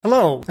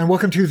Hello, and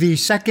welcome to the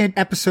second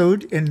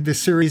episode in the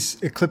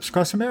series Eclipse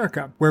Across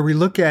America, where we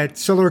look at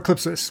solar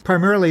eclipses,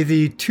 primarily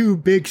the two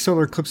big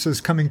solar eclipses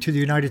coming to the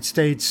United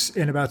States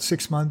in about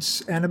 6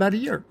 months and about a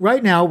year.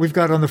 Right now, we've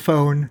got on the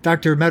phone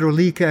Dr.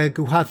 Madhulika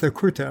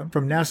Guhathakurta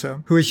from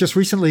NASA, who has just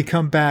recently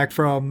come back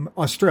from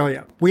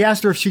Australia. We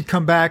asked her if she'd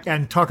come back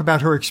and talk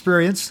about her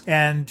experience,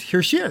 and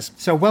here she is.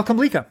 So welcome,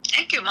 Lika.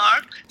 Thank you,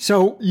 Mark.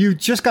 So you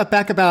just got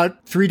back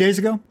about 3 days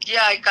ago?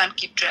 Yeah, I can't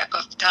keep track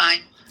of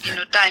time.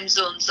 Time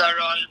zones are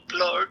all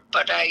blurred,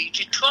 but I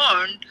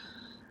returned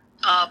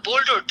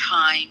Boulder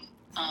time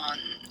on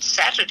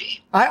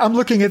Saturday. I'm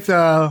looking at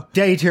the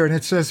date here, and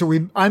it says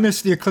I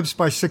missed the eclipse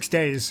by 6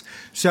 days.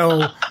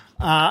 So,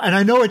 and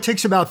I know it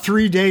takes about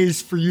 3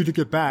 days for you to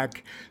get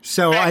back.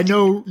 So I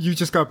know you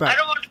just got back. I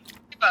don't want to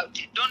think about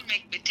it. Don't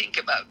make me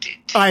think about it.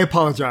 I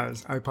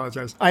apologize.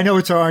 I know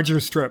it's an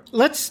arduous trip.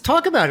 Let's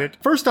talk about it.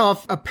 First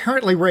off,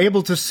 apparently we're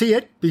able to see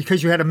it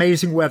because you had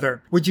amazing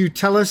weather. Would you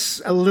tell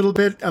us a little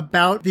bit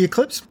about the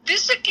eclipse?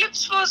 This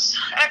eclipse was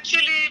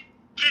actually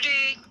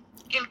pretty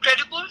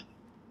incredible,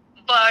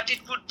 but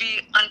it would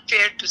be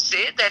unfair to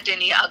say that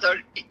any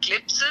other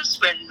eclipses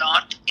were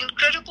not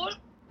incredible.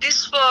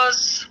 This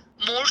was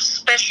more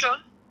special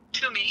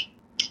to me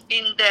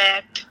in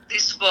that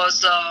this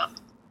was a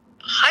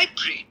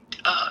hybrid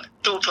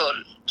total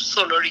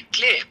solar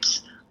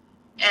eclipse,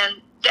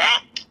 and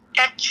that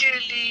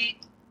actually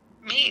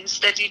means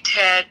that it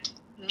had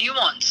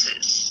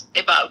nuances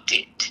about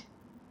it.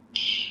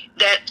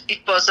 That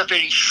it was a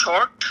very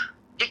short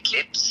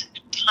eclipse,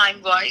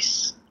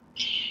 time-wise,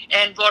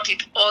 and what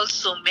it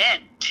also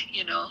meant,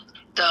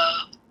 the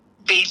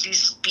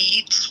Bailey's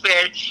beads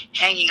were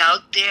hanging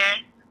out there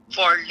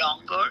for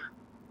longer.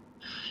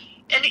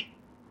 And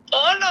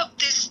all of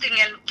this thing,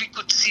 and we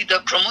could see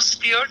the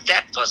chromosphere,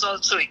 that was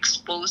also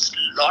exposed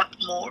a lot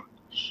more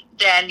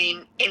than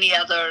in any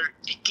other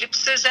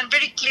eclipses. And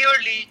very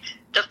clearly,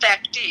 the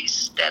fact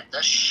is that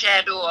the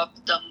shadow of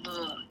the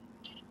moon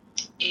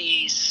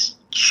is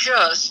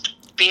just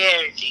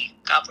barely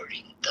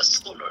covering the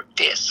solar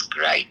disk,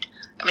 right?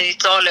 I mean,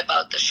 it's all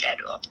about the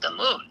shadow of the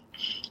moon,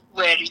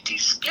 where it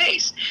is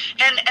placed.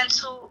 And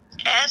so,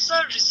 as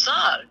a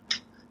result,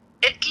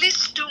 at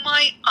least to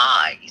my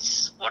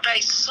eyes, what I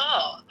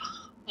saw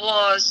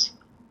was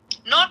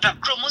not a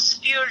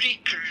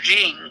chromospheric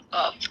ring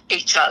of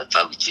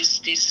H-alpha, which is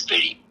this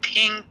very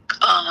pink,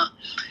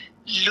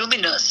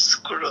 luminous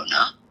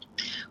corona,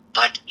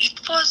 but it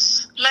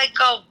was like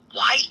a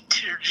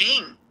white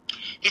ring.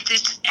 It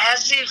is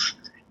as if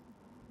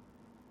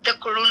the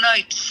corona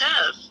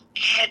itself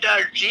had a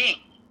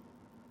ring,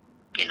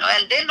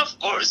 and then, of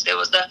course, there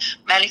was the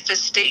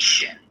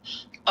manifestation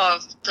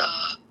of the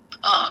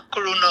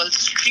coronal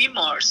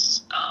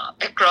streamers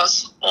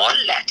across all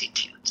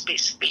latitudes,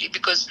 basically,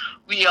 because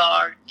we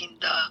are in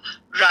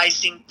the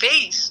rising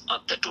phase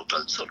of the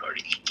total solar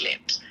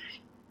eclipse.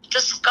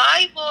 The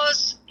sky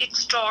was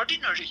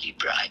extraordinarily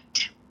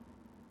bright.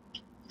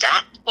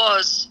 That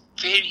was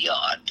very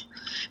odd,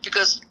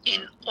 because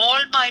in all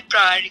my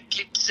prior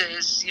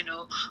eclipses,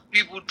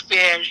 we would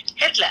wear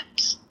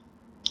headlamps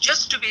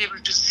just to be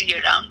able to see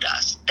around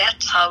us.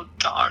 That's how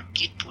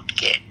dark it would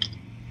get.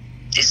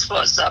 This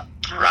was a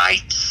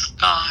bright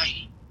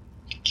sky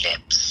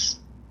eclipse.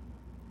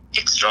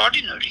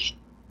 Extraordinary.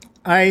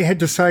 I had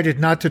decided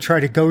not to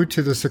try to go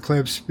to this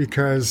eclipse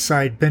because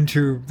I'd been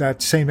to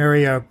that same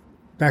area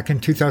back in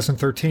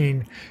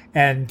 2013,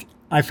 and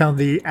I found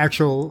the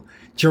actual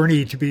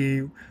journey to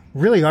be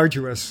really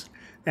arduous.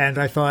 And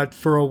I thought,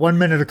 for a 1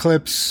 minute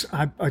eclipse,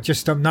 I'm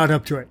not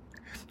up to it.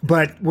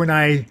 But when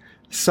I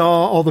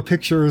saw all the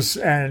pictures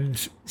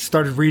and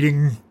started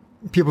reading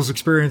people's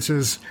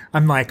experiences,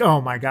 I'm like,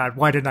 oh my God,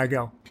 why didn't I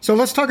go? So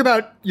let's talk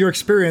about your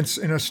experience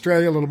in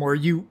Australia a little more.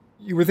 You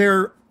were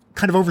there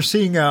kind of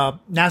overseeing a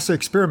NASA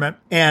experiment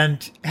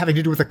and having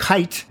to do with a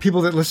kite.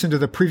 People that listened to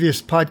the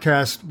previous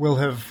podcast will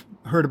have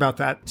heard about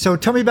that. So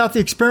tell me about the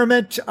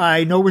experiment.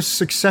 I know it was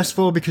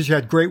successful because you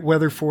had great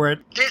weather for it.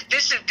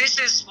 This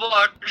is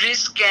what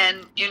risk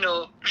and,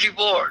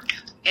 reward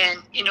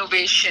and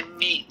innovation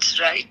means,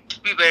 right?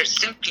 We were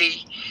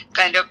simply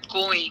kind of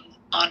going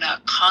on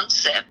a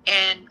concept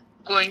and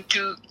going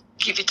to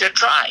give it a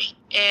try.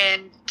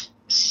 And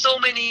so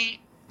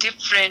many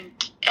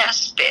different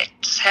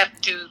aspects have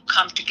to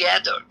come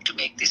together to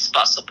make this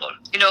possible.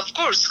 Of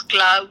course,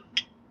 cloud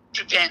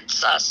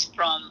prevents us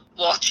from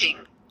watching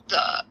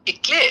the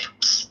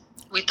eclipse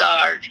with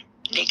our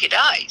naked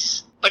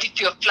eyes. But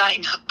if you're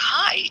flying a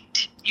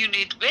kite, you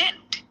need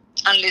wind,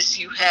 unless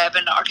you have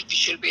an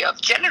artificial way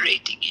of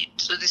generating it.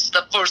 So this is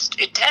the first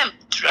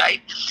attempt,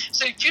 right?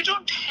 So if you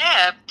don't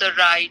have the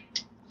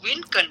right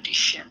wind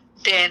condition,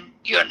 then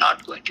you're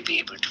not going to be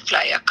able to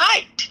fly a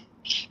kite.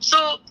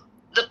 So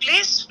the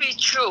place we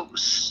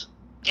chose,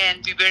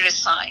 and we were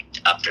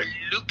assigned after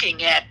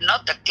looking at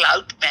not the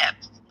cloud map,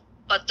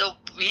 but the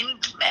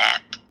wind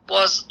map,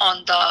 was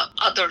on the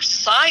other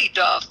side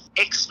of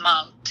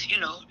Exmouth,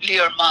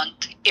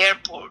 Learmonth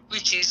Airport,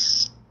 which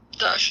is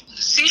the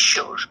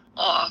seashore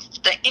of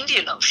the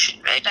Indian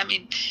Ocean, right? I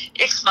mean,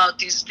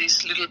 Exmouth is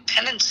this little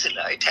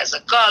peninsula. It has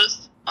a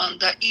gulf, on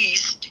the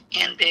east,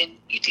 and then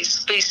it is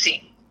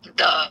facing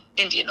the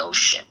Indian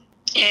Ocean.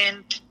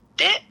 And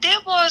there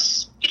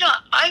was,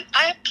 I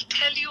have to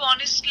tell you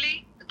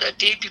honestly, the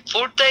day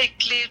before the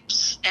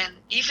eclipse and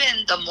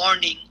even the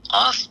morning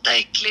of the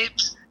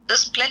eclipse,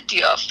 there's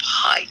plenty of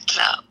high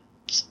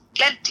clouds,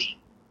 plenty,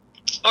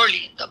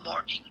 early in the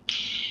morning.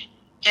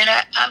 And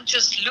I'm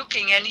just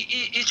looking, and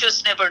you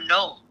just never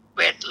know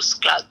where those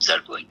clouds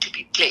are going to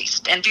be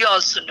placed. And we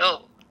also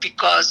know,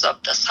 because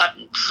of the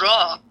sudden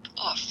drop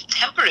of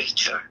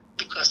temperature,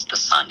 because the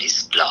sun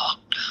is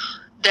blocked,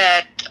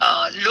 that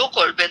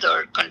local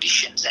weather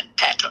conditions and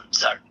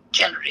patterns are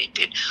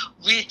generated,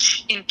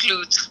 which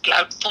includes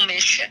cloud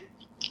formation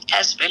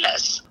as well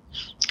as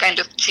kind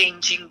of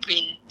changing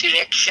wind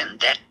direction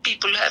that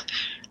people have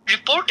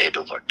reported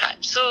over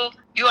time. So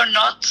you are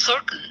not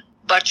certain,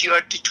 but you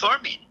are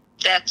determined.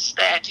 That's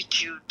the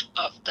attitude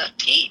of the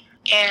team.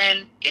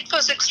 And it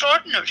was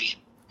extraordinary.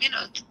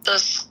 The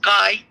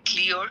sky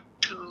cleared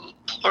to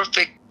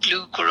perfect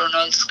blue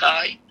coronal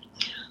sky.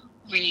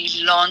 We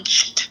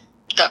launched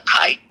the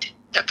Kite.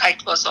 The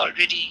Kite was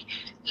already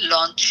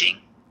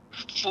launching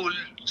full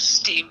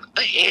steam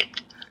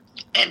ahead,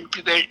 and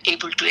we were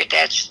able to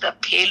attach the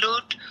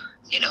payload,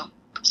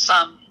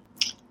 some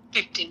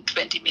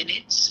 15-20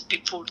 minutes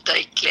before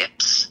the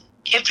eclipse.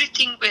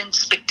 Everything went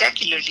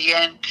spectacularly,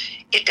 and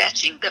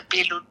attaching the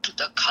payload to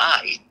the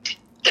Kite,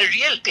 the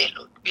real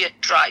payload, we had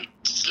tried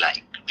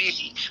like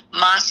really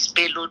mass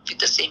payload with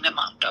the same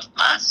amount of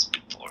mass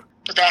before.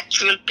 But the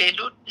actual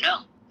payload,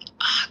 no.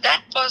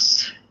 That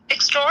was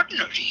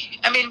extraordinary.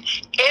 I mean,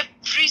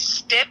 every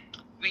step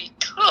we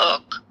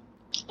took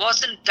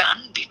wasn't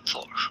done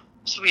before.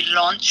 So we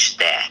launched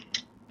that,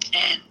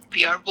 and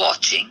we are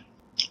watching,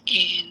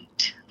 and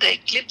the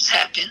eclipse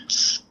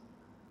happens.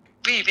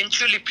 We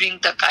eventually bring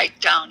the Kite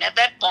down. At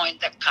that point,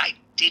 the Kite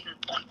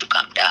didn't want to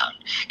come down.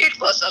 It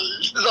was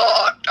a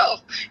lot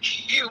of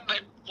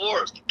human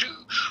work to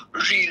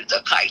reel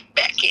the Kite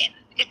back in.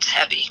 It's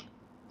heavy.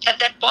 At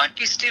that point,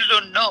 we still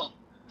don't know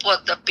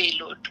what the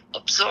payload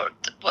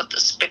observed, what the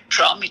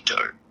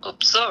spectrometer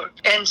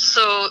observed. And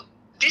so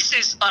this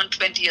is on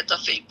 20th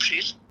of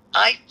April.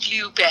 I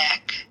flew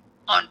back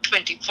on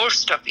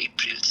 21st of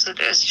April. So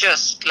there's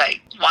just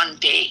like one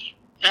day.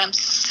 And I'm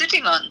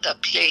sitting on the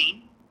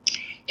plane.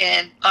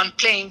 And on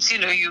planes,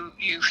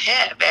 you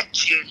have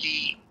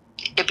actually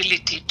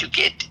ability to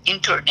get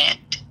internet.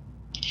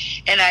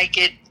 And I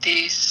get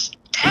this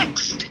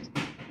text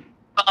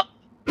from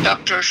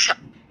Dr. Shah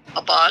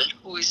Abal,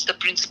 who is the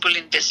principal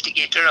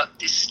investigator of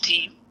this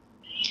team.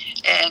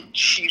 And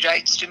she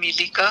writes to me,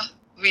 Lika,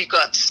 we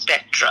got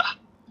spectra.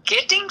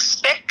 Getting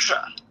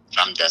spectra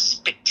from the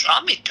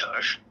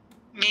spectrometer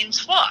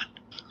means what?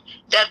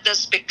 That the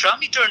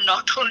spectrometer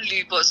not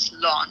only was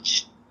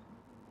launched,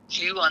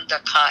 flew on the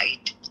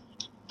Kite,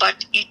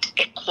 but it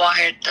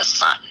acquired the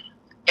sun.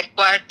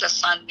 Acquired the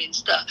sun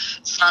means the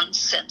sun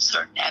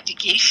sensor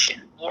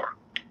navigation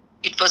worked.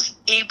 It was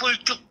able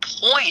to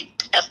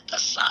point at the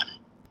sun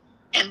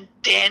and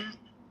then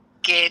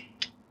get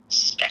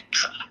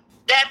spectra.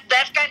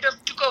 That kind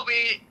of took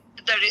away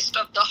the rest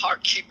of the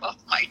hardship of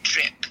my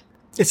trip.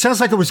 It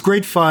sounds like it was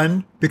great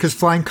fun, because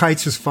flying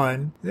kites is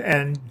fun,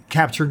 and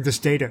capturing this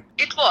data.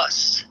 It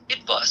was.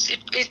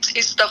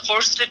 It's the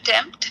first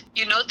attempt.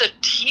 The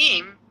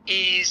team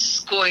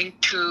is going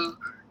to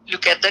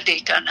look at the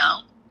data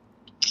now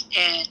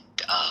and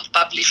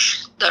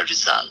publish the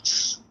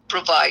results,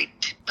 provide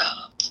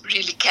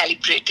really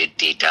calibrated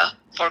data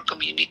for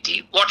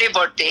community,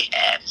 whatever they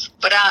have.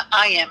 But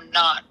I am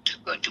not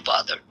going to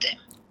bother them.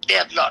 They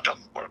have a lot of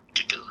work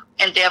to do,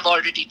 and they have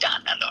already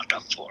done a lot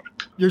of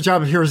work. Your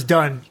job here is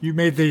done. You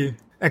made the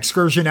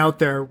excursion out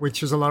there,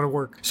 which is a lot of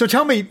work. So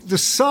tell me, the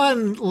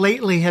sun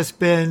lately has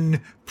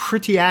been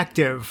pretty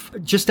active.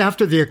 Just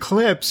after the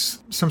eclipse,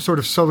 some sort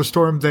of solar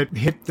storm that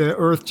hit the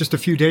Earth just a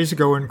few days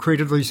ago and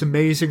created these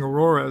amazing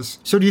auroras.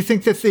 So do you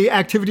think that the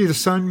activity of the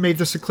sun made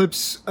this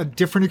eclipse a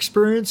different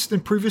experience than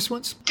previous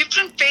ones?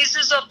 Different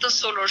phases of the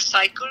solar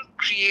cycle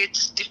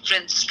creates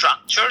different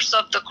structures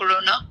of the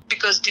corona,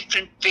 because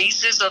different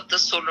phases of the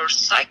solar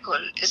cycle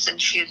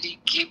essentially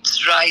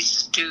gives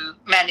rise to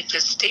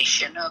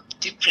manifestation of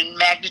different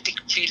magnetic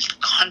field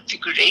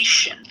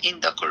configuration in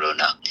the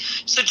corona.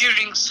 So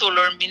during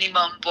solar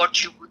minimum,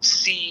 what you would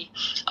see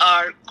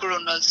are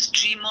coronal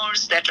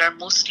streamers that are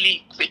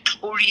mostly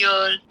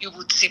equatorial. You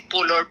would see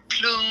polar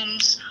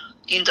plumes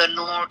in the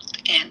north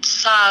and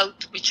south,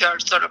 which are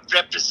sort of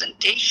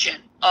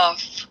representation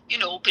of,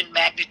 open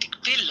magnetic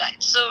field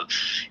lines. So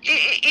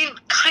in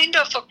kind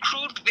of a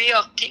crude way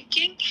of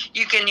thinking,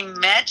 you can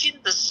imagine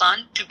the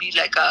sun to be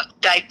like a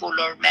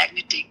dipolar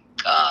magnetic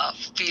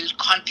field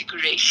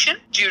configuration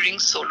during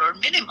solar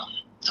minimum.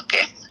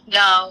 Okay.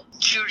 Now,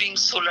 during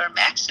solar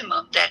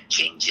maximum, that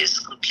changes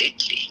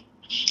completely.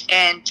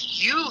 And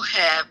you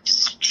have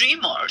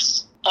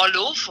streamers all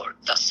over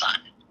the sun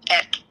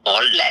at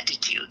all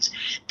latitudes.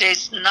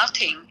 There's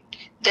nothing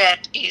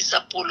that is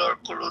a polar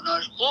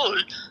coronal hole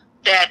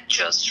that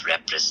just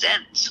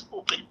represents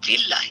open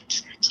field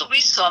lines. So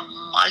we saw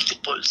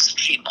multiple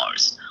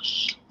streamers.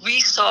 we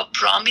saw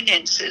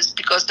prominences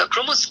because the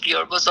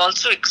chromosphere was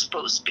also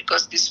exposed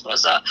because this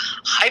was a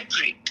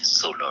hybrid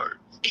solar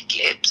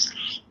eclipse.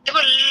 There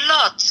were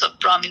lots of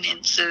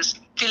prominences,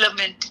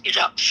 filament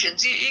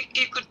eruptions.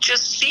 You could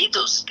just see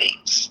those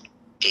things,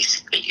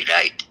 basically,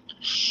 right?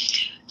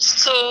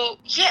 So,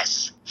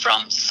 yes,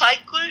 from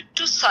cycle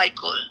to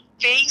cycle,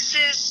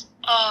 phases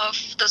of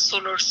the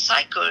solar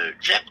cycle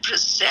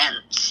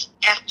represents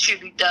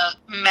actually the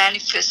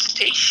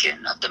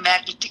manifestation of the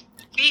magnetic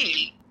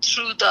field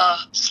through the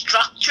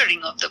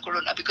structuring of the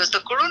corona, because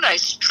the corona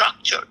is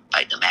structured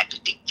by the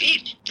magnetic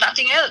field,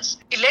 nothing else.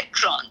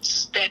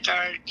 Electrons that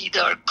are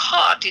either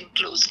caught in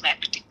closed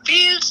magnetic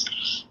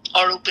fields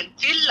or open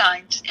field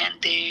lines, and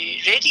they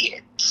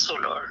radiate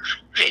solar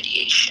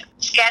radiation,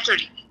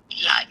 scattering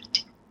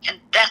light. And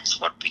that's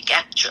what we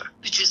capture,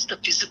 which is the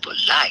visible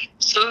light.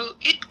 So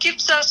it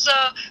gives us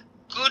a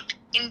good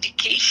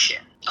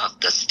indication of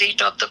the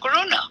state of the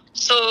corona.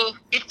 So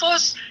it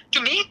was,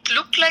 to me, it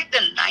looked like the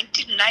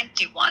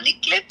 1991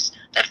 eclipse.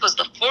 That was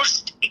the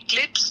first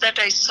eclipse that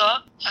I saw,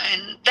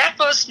 and that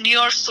was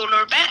near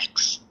solar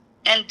max.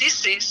 And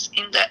this is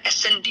in the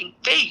ascending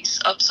phase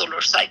of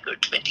solar cycle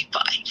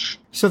 25.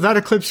 So that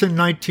eclipse in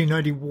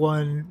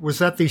 1991, was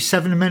that the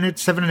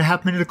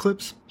 7.5 minute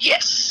eclipse?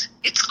 Yes.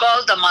 It's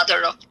called the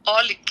mother of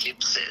all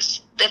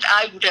eclipses that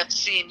I would have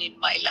seen in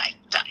my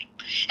lifetime.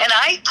 And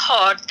I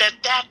thought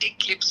that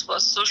eclipse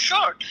was so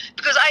short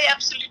because I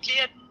absolutely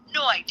had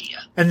no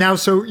idea. And now,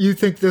 so you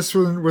think this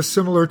one was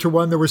similar to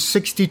one that was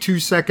 62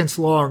 seconds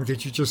long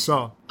that you just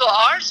saw? So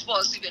ours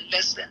was even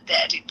less than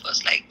that. It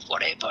was like,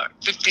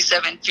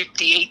 57,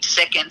 58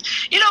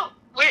 seconds. You know,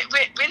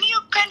 when you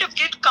kind of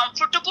get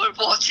comfortable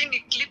watching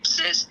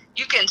eclipses,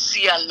 you can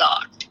see a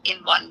lot in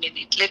 1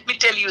 minute. Let me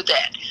tell you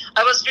that.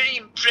 I was very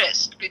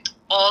impressed with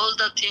all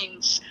the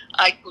things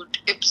I could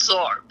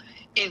absorb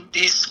in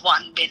this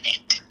 1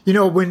 minute. You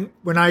know,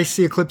 when I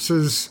see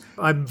eclipses,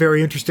 I'm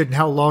very interested in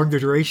how long the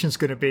duration is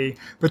going to be.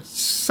 But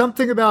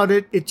something about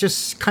it, it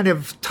just kind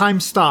of time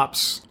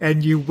stops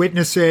and you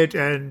witness it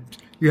and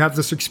you have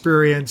this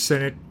experience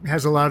and it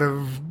has a lot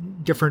of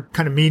different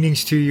kind of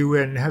meanings to you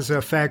and has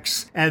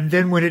effects. And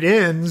then when it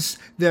ends,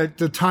 the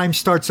time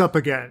starts up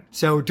again.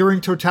 So during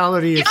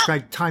totality, it's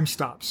like time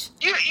stops.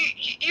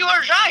 You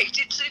are right.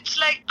 It's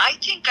like, I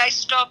think I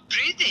stopped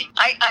breathing.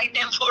 I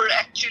never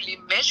actually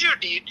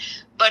measured it,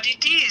 but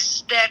it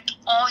is that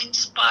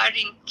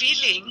awe-inspiring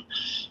feeling.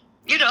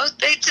 You know,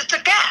 it's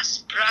a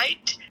gasp,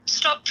 right?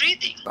 Stop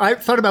breathing. I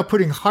thought about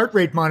putting heart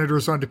rate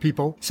monitors onto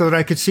people so that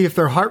I could see if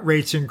their heart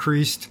rates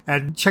increased,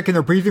 and checking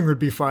their breathing would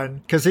be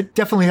fun because it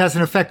definitely has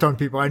an effect on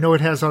people. I know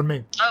it has on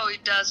me. Oh,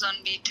 it does on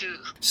me too.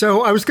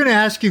 So I was going to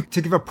ask you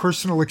to give a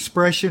personal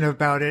expression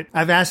about it.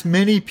 I've asked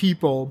many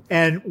people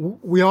and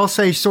we all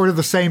say sort of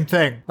the same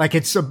thing. Like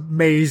it's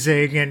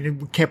amazing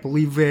and we can't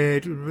believe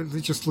it.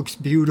 It just looks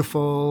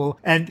beautiful.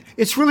 And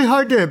it's really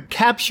hard to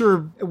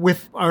capture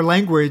with our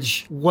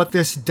language what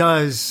this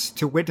does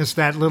to witness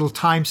that little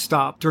time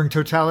stop during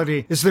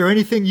totality. Is there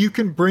anything you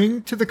can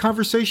bring to the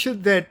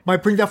conversation that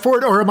might bring that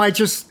forward, or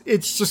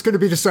it's just going to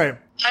be the same?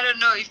 I don't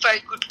know if I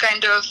could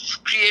kind of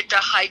create a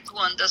haiku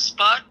on the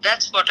spot.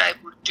 That's what I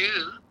would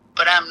do,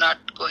 but I'm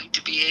not going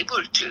to be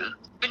able to.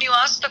 When you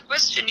ask the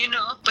question, you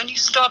know, when you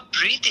stop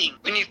breathing,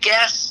 when you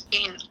gasp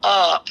in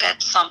awe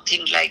at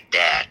something like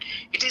that,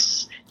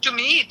 to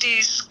me, it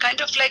is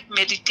kind of like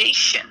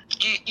meditation.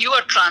 You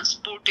are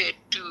transported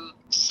to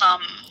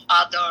some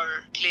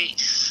other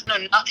place. No,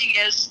 nothing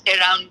else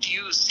around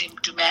you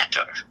seems to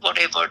matter,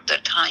 whatever the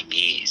time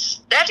is.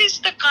 That is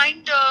the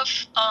kind of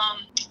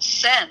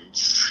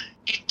sense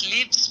it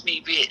leaves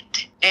me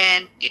with.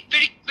 And it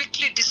very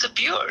quickly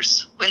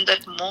disappears when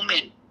that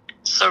moment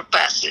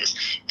surpasses.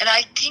 And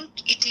I think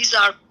it is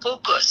our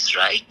focus,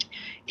 right?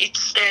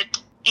 It's that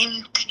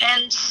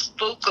intense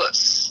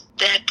focus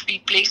that we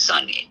place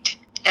on it.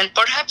 And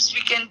perhaps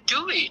we can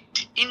do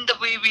it in the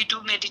way we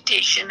do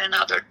meditation and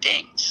other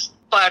things.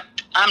 But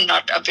I'm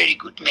not a very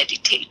good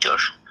meditator,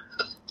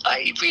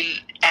 I will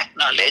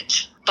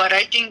acknowledge. But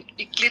I think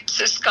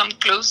eclipses come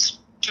close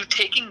to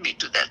taking me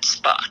to that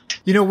spot.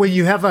 You know, when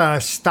you have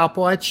a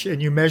stopwatch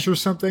and you measure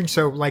something,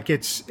 so like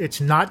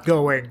it's not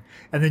going,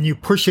 and then you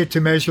push it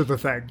to measure the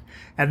thing.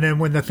 And then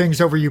when the thing's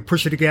over, you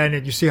push it again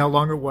and you see how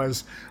long it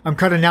was. I'm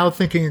kind of now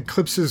thinking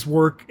eclipses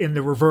work in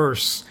the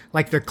reverse.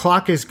 Like the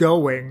clock is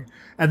going,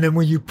 and then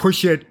when you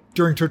push it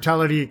during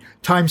totality,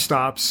 time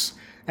stops,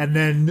 and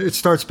then it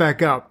starts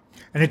back up.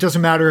 And it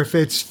doesn't matter if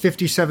it's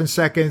 57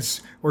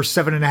 seconds or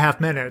 7.5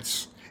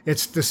 minutes.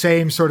 It's the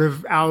same sort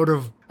of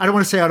I don't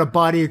want to say out of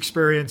body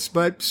experience,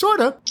 but sort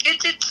of.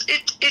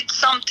 It's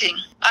something.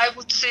 I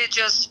would say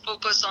just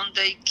focus on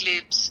the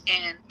eclipse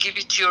and give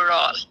it your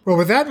all. Well,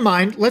 with that in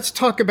mind, let's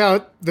talk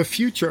about the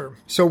future.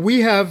 So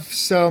we have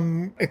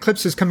some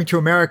eclipses coming to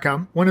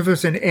America. One of them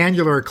is an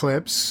annular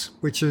eclipse,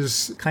 which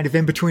is kind of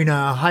in between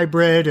a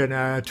hybrid and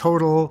a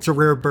total. It's a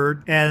rare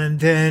bird. And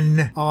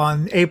then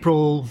on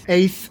April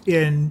 8th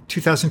in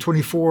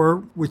 2024,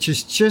 which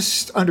is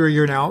just under a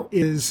year now,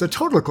 is a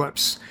total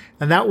eclipse.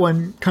 And that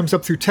one comes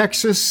up through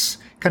Texas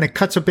kind of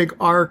cuts a big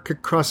arc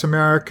across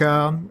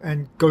America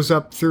and goes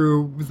up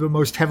through the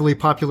most heavily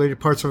populated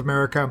parts of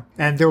America.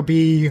 And there'll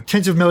be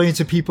tens of millions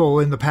of people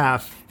in the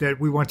path that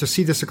we want to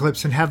see this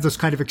eclipse and have this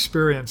kind of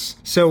experience.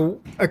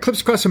 So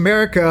Eclipse Across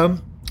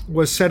America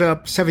was set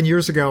up 7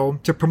 years ago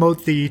to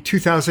promote the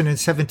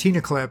 2017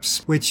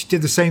 eclipse, which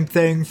did the same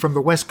thing from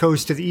the West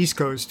Coast to the East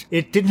Coast.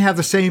 It didn't have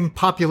the same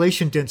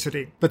population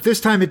density, but this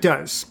time it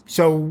does.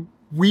 So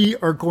we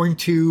are going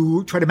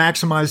to try to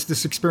maximize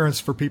this experience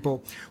for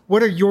people.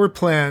 What are your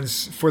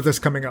plans for this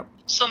coming up?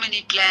 So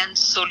many plans,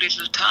 so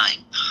little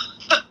time.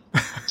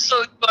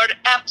 So you are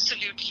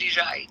absolutely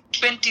right.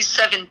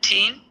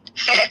 2017,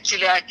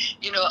 actually, I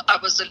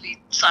was a lead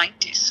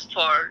scientist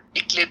for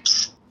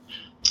ECLIPSE,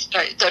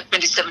 the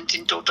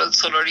 2017 Total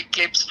Solar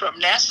Eclipse from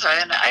NASA,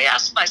 and I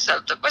asked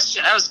myself the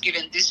question. I was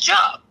given this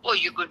job. Oh,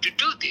 you're going to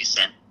do this.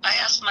 And I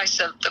asked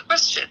myself the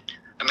question,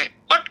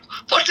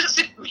 what does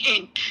it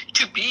mean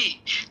to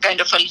be kind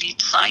of a lead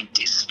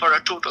scientist for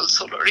a total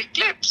solar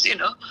eclipse?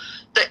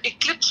 The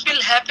eclipse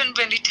will happen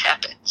when it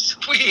happens.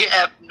 We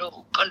have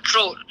no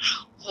control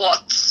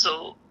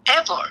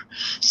whatsoever.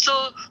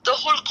 So the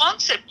whole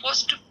concept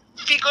was to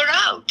figure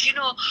out,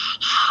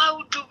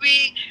 how do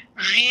we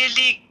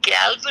really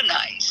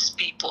galvanize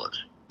people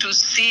to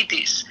see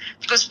this?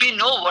 Because we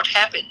know what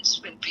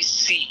happens when we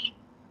see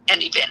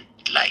an event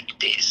like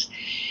this.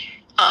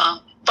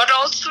 But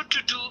also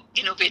to do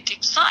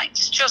innovative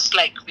science, just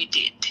like we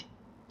did,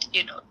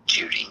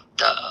 during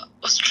the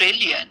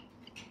Australian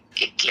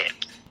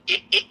eclipse.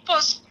 It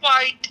was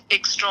quite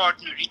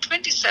extraordinary.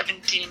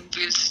 2017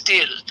 will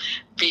still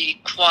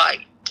be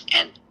quite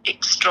an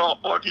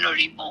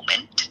extraordinary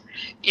moment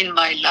in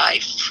my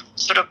life,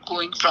 sort of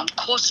going from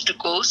coast to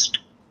coast,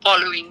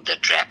 following the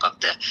track of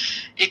the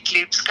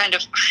eclipse, kind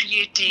of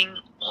creating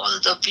all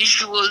the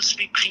visuals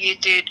we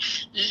created,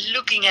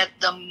 looking at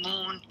the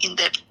moon in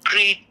that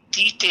great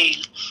detail,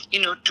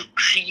 to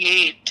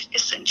create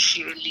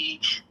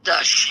essentially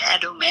the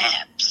shadow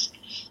maps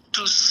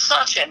to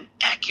such an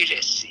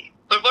accuracy.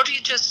 But what you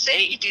just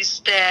say, it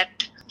is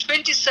that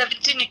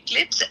 2017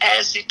 eclipse,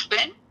 as it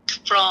went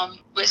from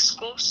West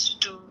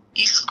Coast to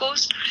East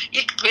Coast,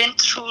 it went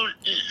through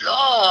a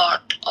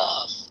lot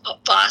of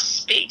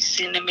vast space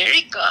in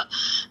America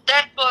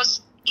that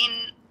was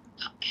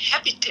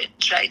inhabited,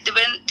 right? There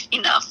weren't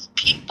enough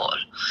people.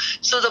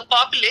 So the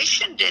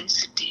population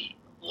density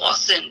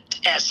wasn't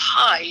as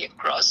high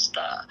across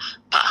the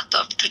path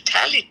of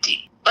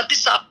totality. But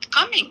this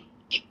upcoming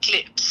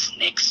eclipse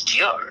next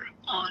year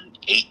on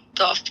 8th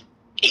of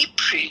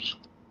April,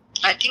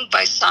 I think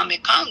by some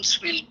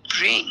accounts will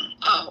bring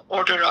an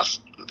order of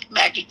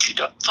magnitude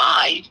of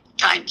 5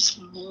 times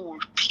more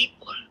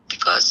people,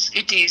 because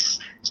it is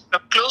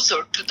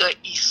closer to the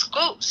East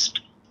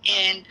Coast.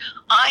 And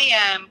I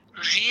am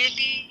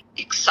really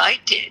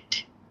excited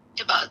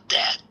about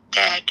that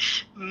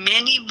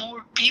many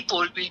more people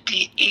will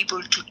be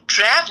able to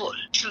travel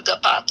to the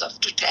path of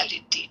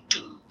totality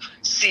to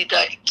see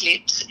the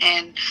eclipse.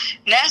 And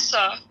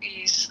NASA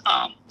is,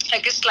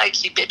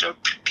 slightly better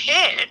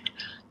prepared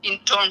in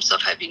terms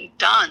of having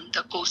done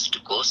the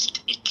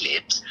coast-to-coast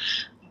eclipse.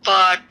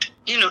 But,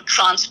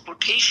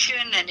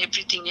 transportation and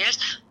everything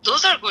else,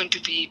 those are going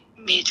to be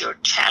major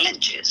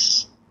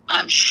challenges,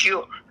 I'm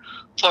sure,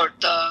 for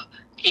the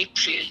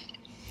April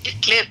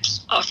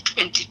eclipse of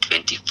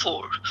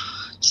 2024.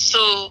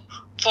 So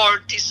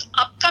for this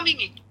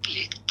upcoming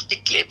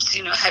eclipse,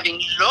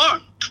 having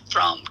learned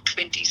from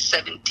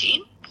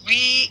 2017,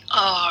 we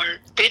are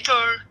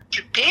better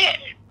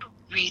prepared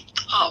with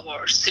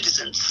our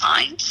citizen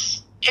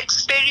science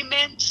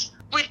experiments,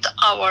 with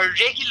our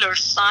regular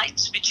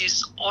science, which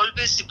is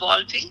always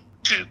evolving,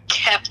 to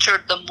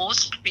capture the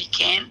most we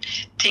can,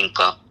 think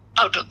of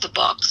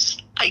out-of-the-box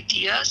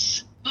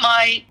ideas.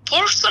 My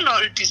personal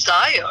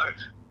desire,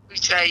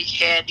 which I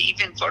had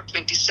even for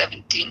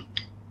 2017,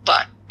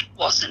 but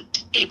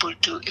wasn't able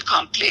to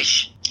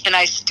accomplish, and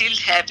I still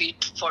have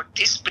it for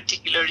this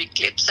particular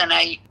eclipse, and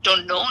I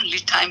don't know, only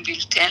time will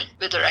tell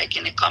whether I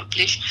can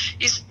accomplish,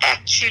 is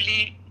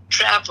actually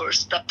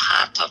traverse the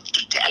path of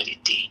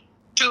totality,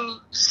 to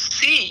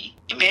see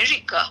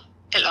America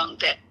along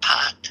that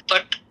path,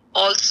 but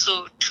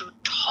also to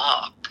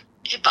talk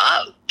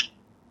about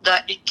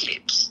the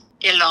eclipse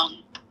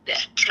along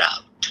that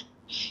route.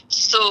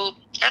 So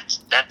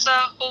that's a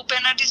hope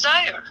and a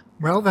desire.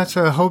 Well, that's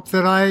a hope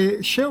that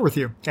I share with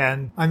you.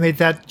 And I made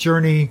that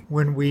journey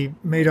when we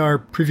made our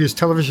previous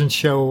television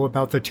show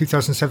about the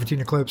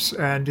 2017 eclipse.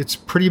 And it's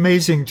pretty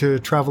amazing to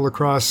travel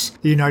across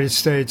the United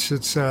States.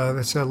 It's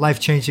a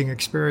life-changing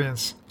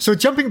experience. So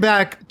jumping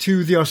back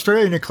to the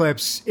Australian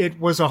eclipse, it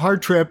was a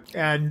hard trip,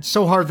 and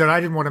so hard that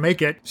I didn't want to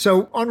make it.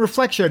 So on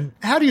reflection,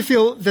 how do you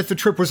feel that the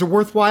trip was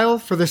worthwhile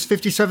for this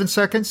 57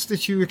 seconds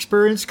that you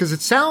experienced? Because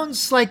it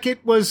sounds like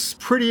it was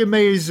pretty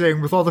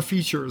amazing with all the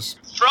features.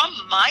 From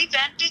my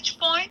vantage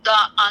point, the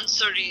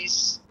answer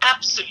is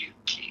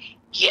absolutely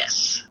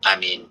yes. I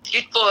mean,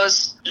 it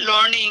was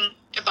learning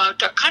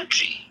about a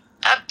country.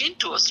 I've been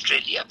to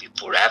Australia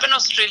before. I have an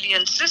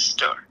Australian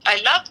sister.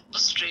 I love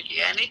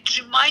Australia, and it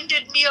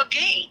reminded me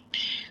again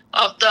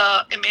of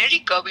the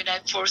America when I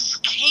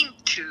first came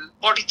to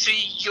 43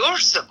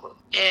 years ago.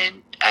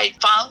 And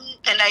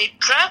I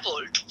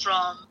traveled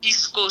from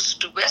East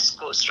Coast to West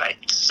Coast, right?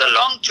 It's a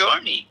long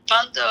journey.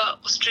 Found the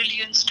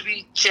Australians to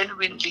be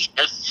genuinely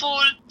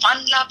helpful,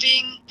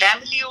 fun-loving,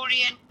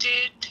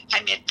 family-oriented.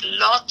 I met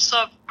lots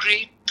of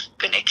great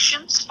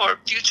connections for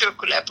future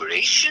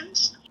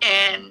collaborations.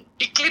 And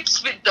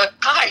Eclipse with the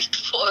Kite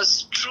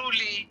was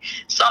truly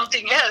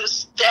something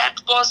else that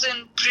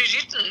wasn't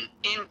pre-written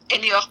in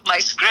any of my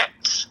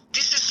scripts.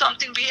 This is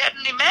something we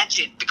hadn't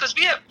imagined because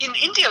in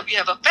India we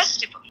have a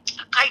festival,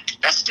 a kite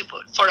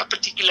festival for a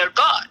particular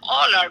god.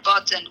 All our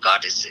gods and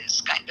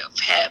goddesses kind of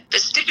have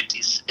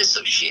festivities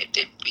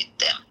associated with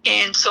them.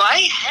 And so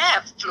I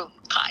have flown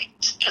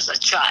kites as a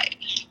child.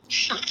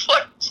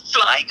 But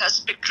flying a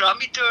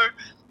spectrometer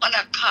on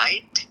a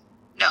kite,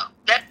 no,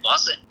 that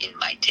wasn't in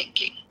my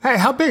thinking. Hey,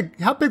 how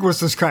big was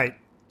this kite?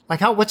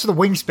 Like what's the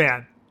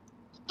wingspan?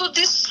 So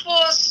this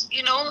was,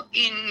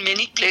 in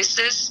many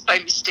places, by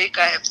mistake,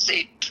 I have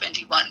said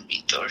 21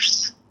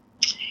 meters.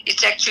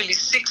 It's actually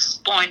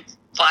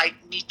 6.5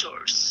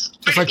 meters.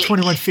 It's like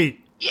 21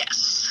 feet.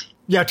 Yes.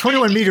 Yeah,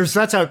 21 meters.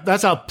 That's a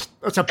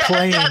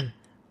plane.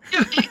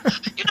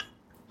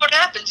 What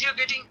happens? You're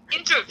getting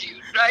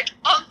interviewed, right,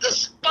 on the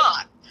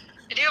spot.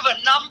 And you have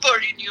a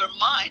number in your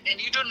mind, and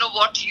you don't know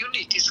what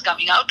unit is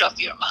coming out of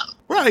your mouth.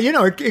 Well,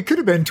 it could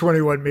have been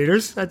 21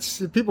 meters.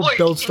 People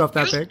build stuff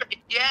that big.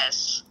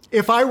 Yes.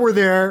 If I were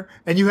there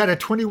and you had a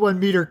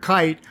 21-meter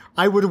kite,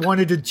 I would have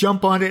wanted to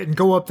jump on it and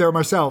go up there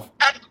myself.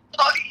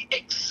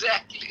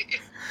 Exactly.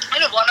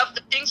 One of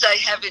the things I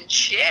haven't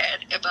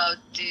shared about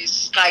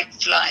this kite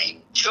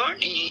flying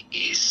journey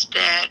is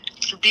that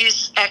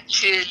this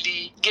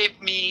actually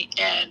gave me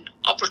an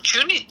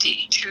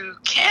opportunity to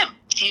camp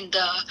in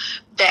the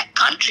back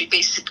country,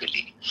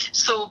 basically.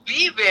 So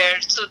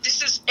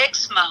this is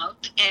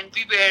Exmouth, and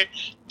we were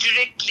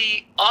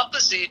directly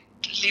opposite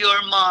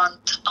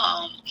Learmonth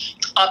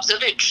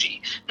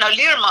Observatory. Now,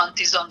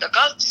 Learmonth is on the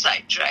Gulf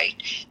side, right?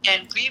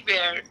 And we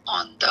were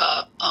on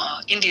the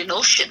Indian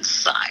Ocean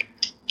side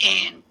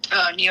and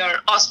near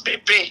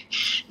Osprey Bay.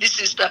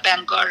 This is the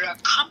Bangara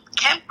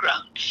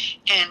campground.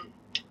 And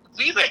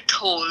we were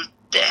told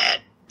that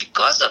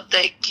because of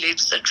the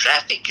eclipse, the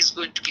traffic is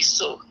going to be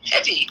so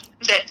heavy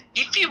that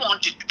if we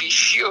wanted to be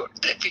sure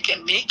that we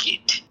can make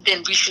it,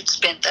 then we should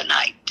spend the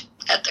night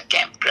at the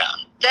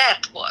campground.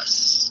 That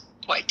was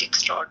quite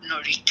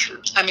extraordinary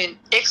too.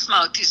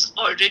 Exmouth is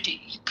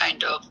already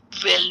kind of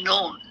well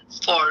known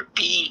for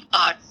being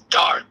a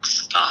dark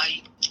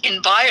sky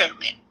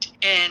environment.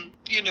 And,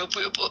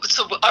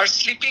 so our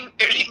sleeping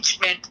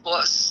arrangement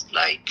was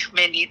like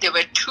many. There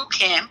were 2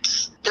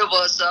 camps. There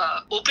was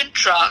a open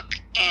truck,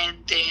 and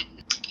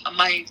then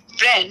my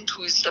friend,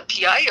 who is the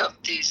PI of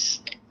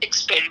this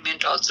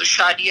experiment, also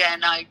Shadia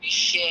and I, we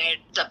shared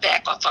the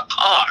back of a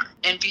car,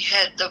 and we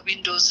had the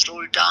windows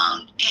rolled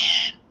down,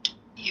 and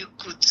you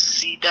could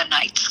see the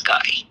night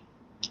sky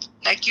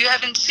like you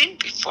haven't seen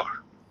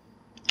before.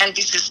 And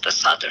this is the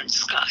southern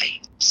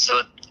sky.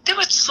 So there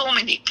were so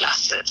many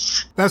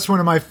classes. That's one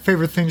of my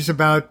favorite things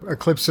about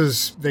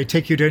eclipses. They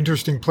take you to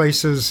interesting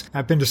places.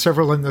 I've been to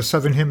several in the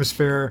southern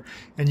hemisphere,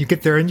 and you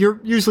get there and you're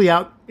usually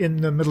out in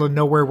the middle of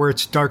nowhere where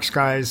it's dark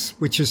skies,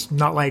 which is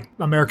not like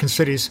American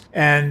cities.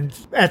 And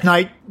at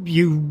night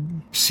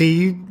you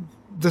see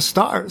the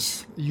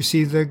stars. You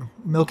see the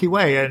Milky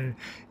Way, and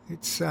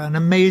it's an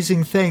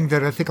amazing thing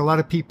that I think a lot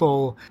of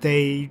people,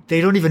 they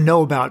don't even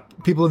know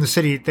about. People in the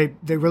city,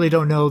 they really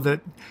don't know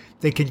that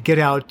they can get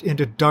out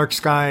into dark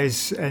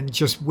skies and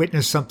just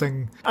witness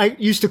something. I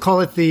used to call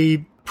it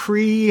the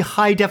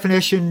pre-high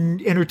definition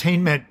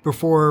entertainment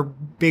before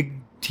big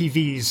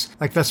TVs.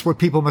 Like that's what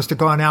people must have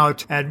gone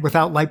out and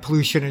without light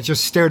pollution and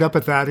just stared up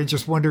at that and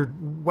just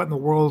wondered what in the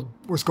world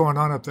was going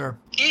on up there.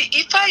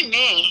 If I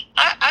may,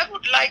 I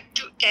would like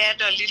to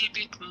add a little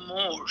bit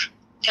more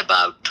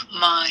about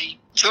my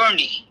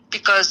journey,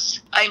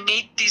 because I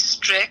made this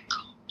trek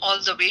all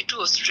the way to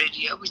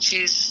Australia, which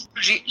is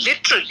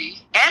literally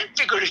and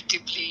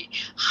figuratively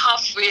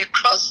halfway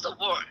across the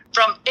world.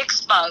 From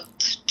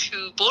Exmouth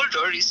to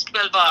Boulder is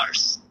 12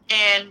 hours.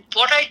 And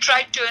what I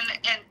tried to,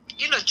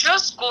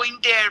 just going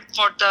there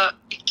for the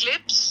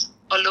eclipse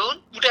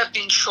alone would have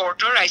been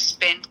shorter. I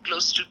spent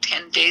close to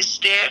 10 days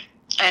there,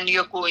 and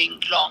you're going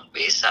long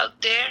ways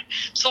out there.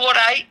 So what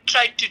I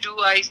tried to do,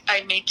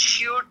 I made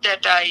sure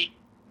that I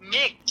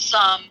make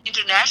some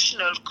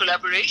international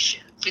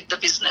collaboration with the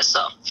business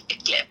of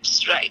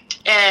Eclipse, right?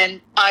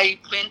 And I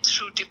went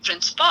through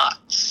different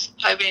spots.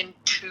 I went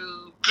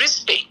to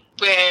Brisbane,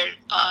 where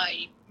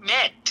I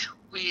met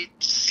with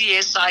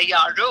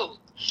CSIRO,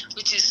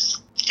 which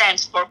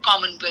stands for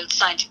Commonwealth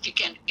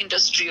Scientific and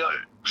Industrial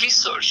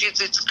Research.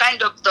 It's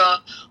kind of the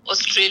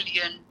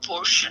Australian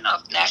portion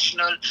of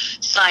National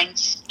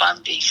Science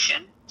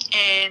Foundation.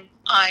 And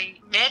I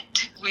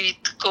met with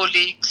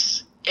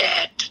colleagues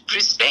at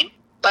Brisbane.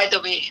 By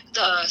the way,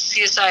 the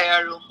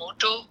CSIRO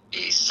motto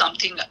is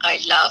something I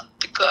love,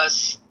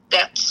 because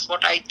That's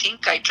what I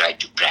think I try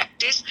to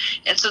practice.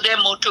 And so their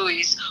motto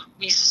is,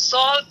 we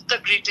solve the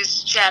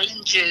greatest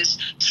challenges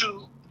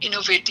through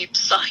innovative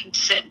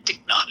science and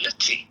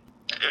technology.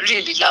 I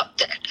really love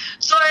that.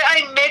 So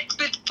I met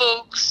with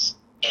folks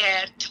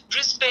at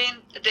Brisbane.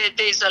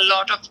 There's a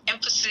lot of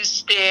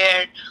emphasis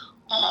there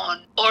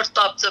on Earth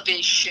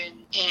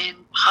observation and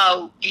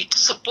how it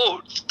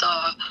supports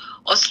the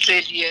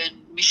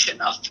Australian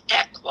mission of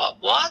Aqua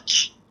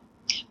Watch.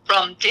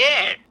 From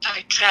there,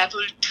 I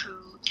traveled to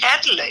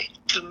Adelaide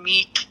to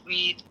meet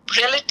with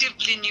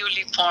relatively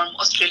newly formed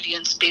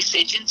Australian Space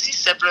Agency,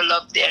 several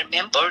of their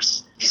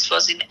members. This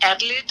was in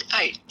Adelaide.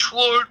 I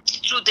toured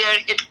through their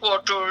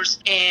headquarters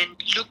and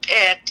looked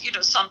at,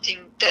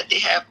 something that they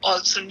have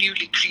also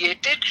newly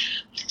created,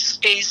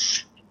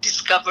 Space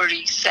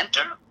Discovery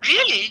Center.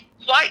 Really,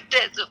 quite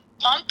the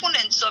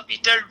components of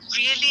it are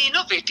really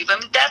innovative. I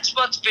mean, that's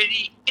what's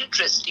very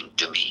interesting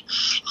to me.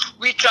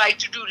 We try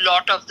to do a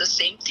lot of the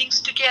same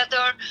things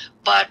together,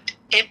 but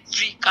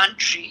every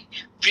country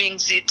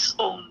brings its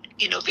own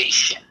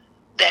innovation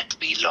that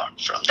we learn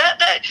from.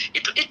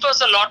 It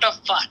was a lot of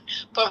fun.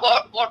 But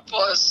what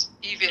was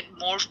even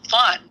more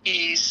fun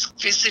is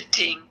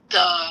visiting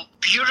the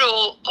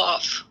Bureau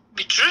of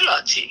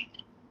Meteorology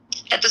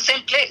at the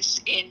same place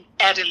in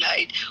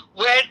Adelaide,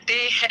 where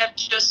they have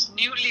just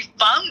newly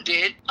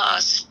founded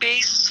a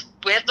Space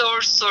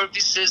Weather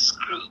Services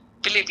Group,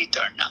 believe it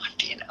or not,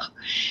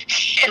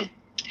 And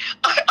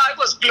I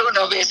was blown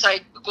away. So I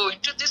go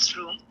into this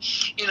room,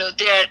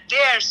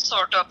 their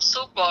sort of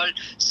so-called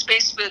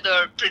Space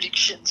Weather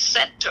Prediction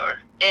Center.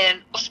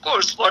 And of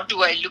course, what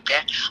do I look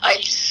at?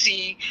 I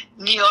see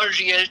near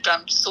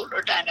real-time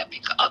solar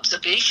dynamic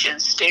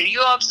observations,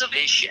 stereo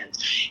observations,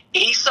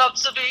 ACE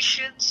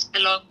observations,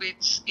 along with,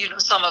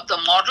 some of the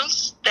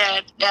models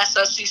that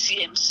NASA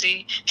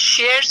CCMC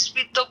shares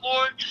with the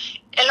world,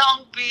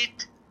 along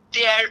with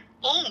their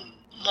own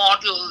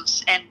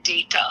models and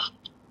data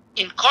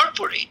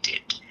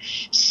incorporated.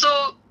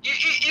 So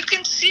you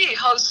can see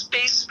how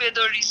space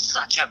weather is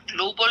such a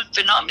global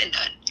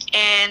phenomenon,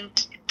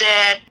 and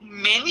that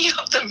many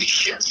of the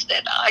missions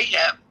that I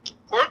have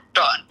worked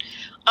on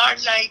are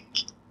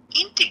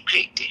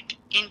integrated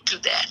into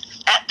that.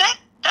 And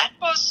that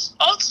was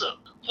also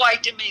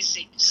quite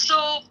amazing.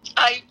 So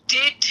I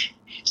did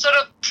sort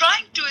of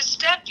trying to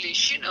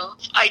establish,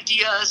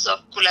 ideas of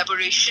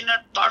collaboration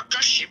and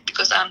partnership,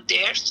 because I'm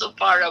there so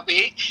far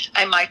away,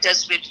 I might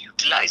as well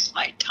utilize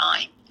my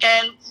time.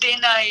 And then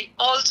I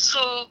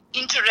also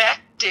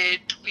interacted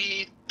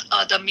with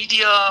the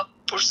media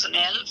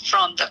personnel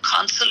from the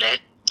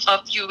Consulate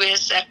of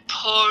US at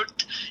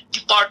Perth,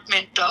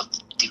 Department of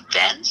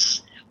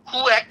Defense,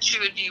 who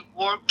actually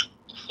worked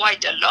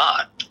quite a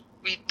lot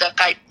with the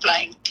kite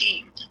flying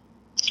team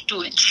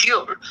to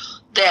ensure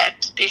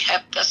that they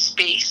have the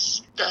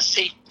space, the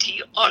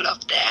safety, all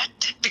of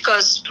that.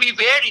 Because we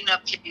were in a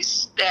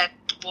place that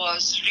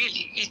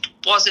it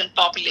wasn't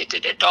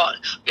populated at all.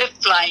 We're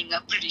flying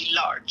a pretty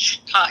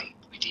large kite.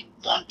 We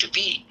didn't want to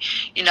be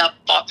in a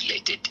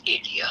populated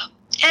area.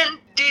 And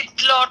did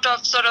a lot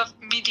of sort of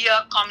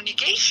media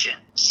communication.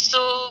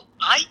 So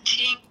I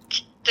think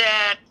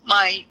that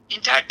my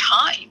entire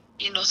time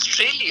in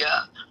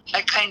Australia,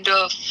 I kind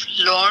of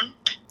learned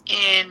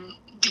and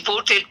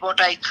devoted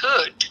what I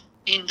could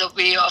in the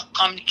way of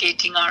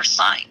communicating our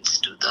science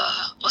to the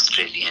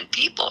Australian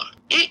people.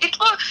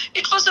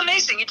 It was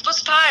amazing. It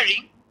was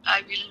tiring.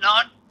 I will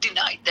not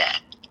deny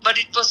that, but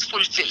it was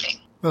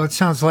fulfilling. Well, it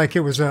sounds like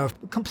it was a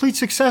complete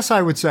success,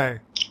 I would say.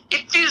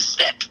 It feels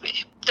that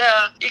way.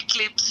 The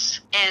eclipse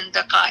and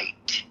the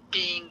kite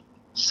being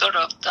sort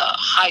of the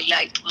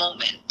highlight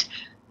moment,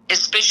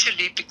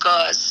 especially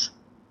because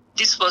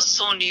this was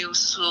so new,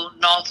 so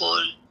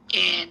novel,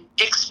 and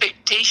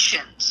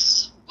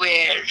expectations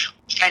were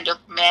kind of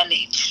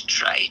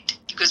managed, right?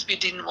 Because we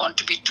didn't want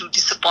to be too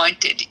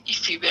disappointed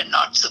if we were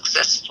not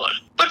successful.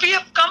 But we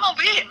have come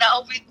away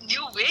now with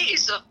new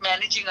ways of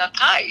managing a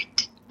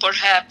kite.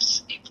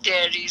 Perhaps if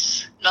there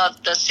is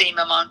not the same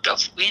amount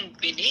of wind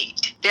we need.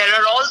 There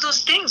are all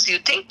those things you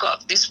think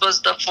of. This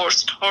was the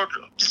first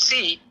hurdle to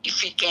see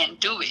if we can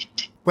do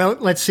it. Well,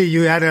 let's see.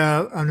 You had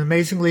an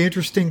amazingly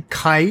interesting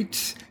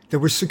kite that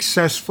was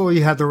successful.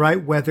 You had the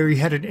right weather. You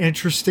had an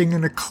interesting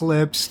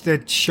eclipse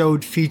that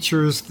showed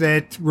features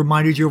that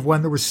reminded you of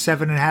one that was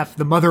 7.5,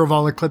 the mother of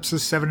all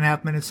eclipses,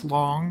 7.5 minutes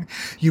long.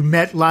 You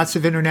met lots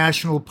of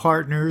international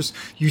partners.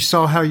 You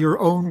saw how your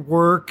own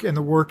work and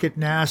the work at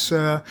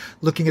NASA,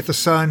 looking at the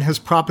sun, has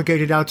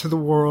propagated out to the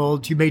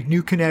world. You made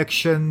new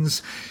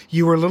connections.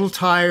 You were a little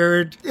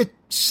tired. It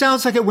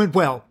sounds like it went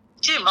well.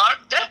 Gee,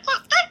 Mark, that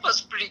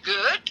was pretty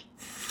good.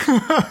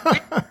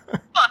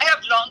 I have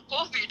long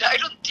COVID. I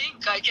don't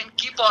think I can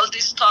keep all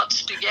these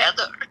thoughts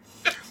together.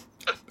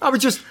 I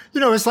would just,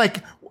 it's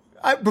like,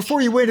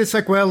 before you went, it's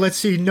like, well, let's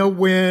see, no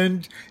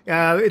wind.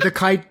 The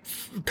kite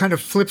kind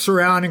of flips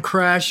around and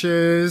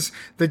crashes.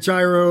 The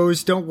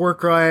gyros don't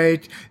work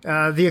right.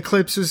 The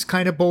eclipse is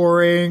kind of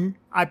boring.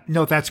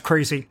 No, that's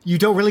crazy. You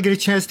don't really get a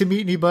chance to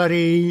meet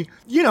anybody.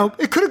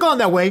 It could have gone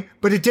that way,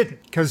 but it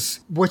didn't,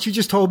 because what you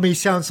just told me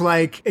sounds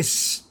like a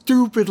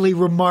stupidly,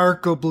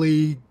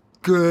 remarkably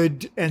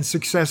good and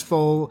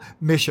successful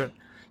mission.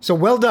 So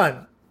well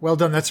done. Well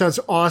done. That sounds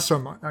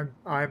awesome.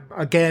 I'm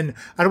again,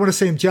 I don't want to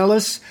say I'm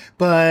jealous,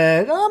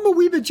 but I'm a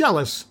wee bit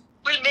jealous.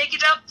 We'll make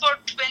it up for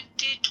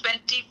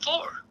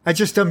 2024.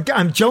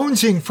 I'm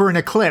jonesing for an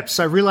eclipse.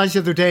 I realized the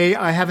other day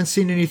I haven't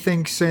seen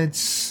anything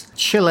since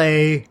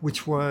Chile,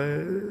 which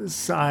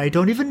was, I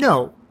don't even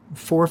know,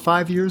 4 or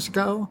 5 years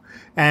ago.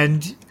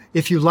 And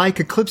if you like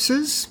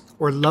eclipses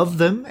or love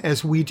them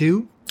as we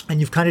do, and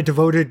you've kind of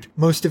devoted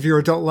most of your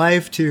adult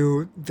life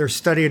to their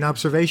study and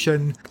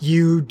observation,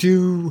 you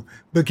do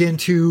begin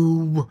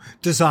to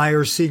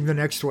desire seeing the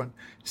next one.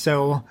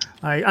 So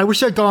I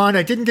wish I'd gone.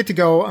 I didn't get to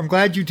go. I'm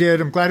glad you did.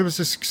 I'm glad it was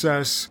a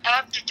success. I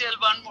have to tell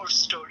one more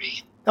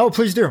story. Oh,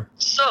 please do.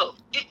 So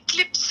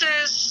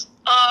eclipses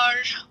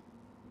are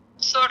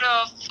sort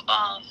of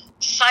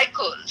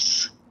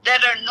cycles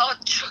that are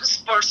not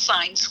just for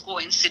science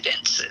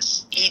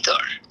coincidences either.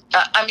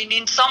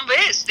 In some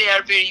ways, they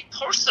are very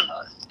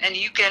personal, and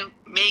you can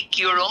make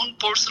your own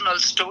personal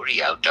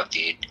story out of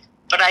it,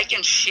 but I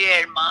can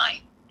share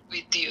mine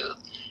with you.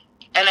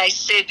 And I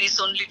say this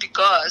only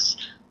because,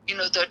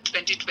 the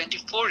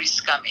 2024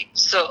 is coming.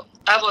 So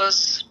I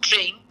was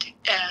trained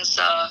as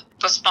a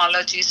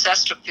cosmologist,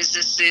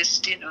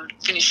 astrophysicist,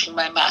 finishing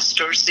my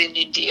master's in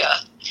India.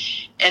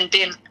 And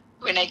then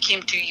when I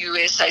came to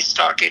US, I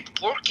started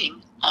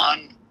working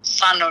on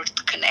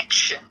Sun-Earth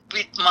connection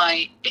with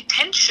my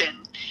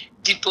attention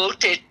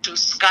devoted to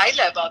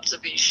Skylab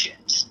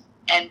observations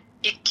and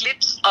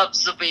eclipse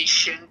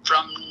observation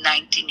from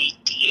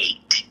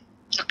 1988.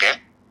 Okay?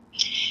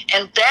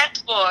 And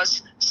that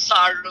was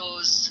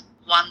Saros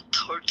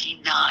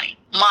 139.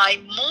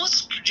 My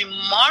most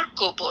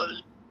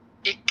remarkable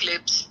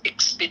eclipse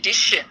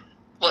expedition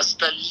was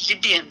the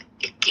Libyan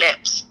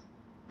eclipse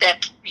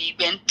that we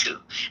went to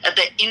at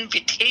the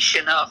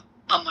invitation of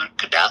Muammar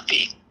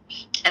Gaddafi,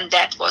 and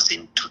that was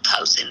in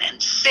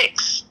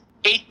 2006,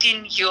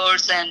 18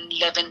 years and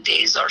 11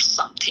 days or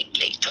something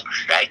later,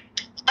 right?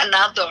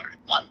 Another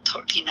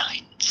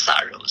 139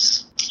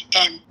 Saros.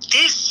 And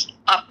this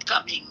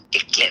upcoming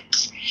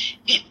eclipse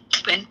in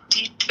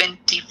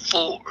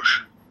 2024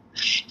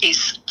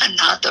 is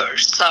another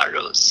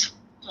Saros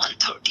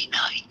 139.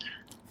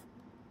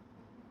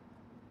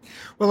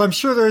 Well, I'm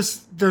sure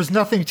there's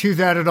nothing to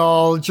that at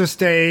all.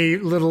 Just a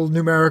little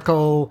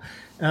numerical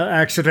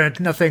accident.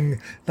 Nothing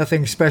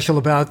special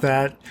about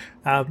that.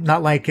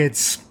 Not like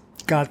it's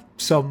got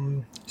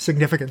some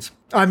significance.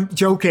 I'm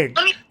joking.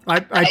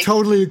 I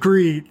totally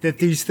agree that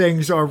these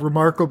things are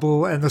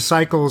remarkable and the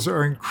cycles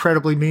are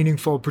incredibly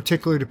meaningful,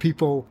 particularly to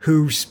people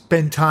who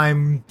spend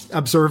time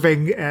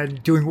observing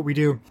and doing what we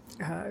do.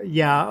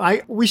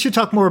 We should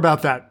talk more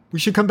about that. We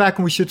should come back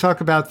and we should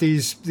talk about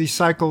these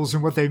cycles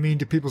and what they mean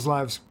to people's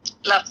lives.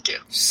 Love to.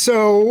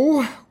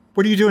 So,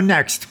 what are you doing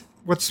next?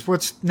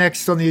 What's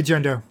next on the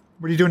agenda?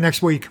 What are you doing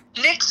next week?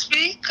 Next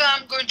week,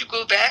 I'm going to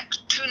go back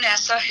to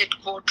NASA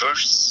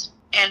headquarters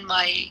and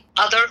my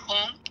other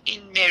home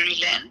in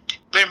Maryland,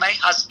 where my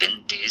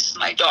husband is,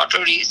 my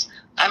daughter is.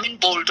 I'm in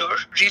Boulder,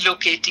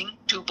 relocating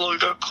to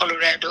Boulder,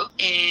 Colorado,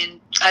 and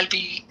I'll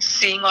be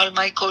seeing all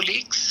my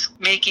colleagues,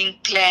 making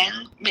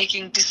plans,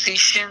 making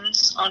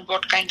decisions on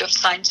what kind of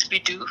science we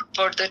do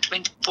for the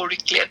 24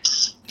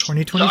 eclipse.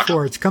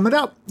 2024. It's coming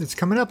up.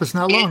 It's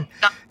not long.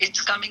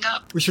 It's coming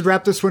up. We should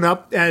wrap this one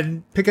up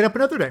and pick it up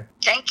another day.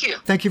 Thank you.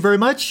 Thank you very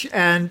much.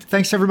 And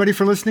thanks everybody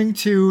for listening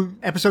to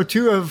episode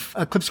 2 of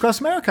Eclipse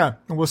Across America.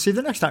 And we'll see you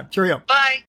the next time. Cheerio. Bye.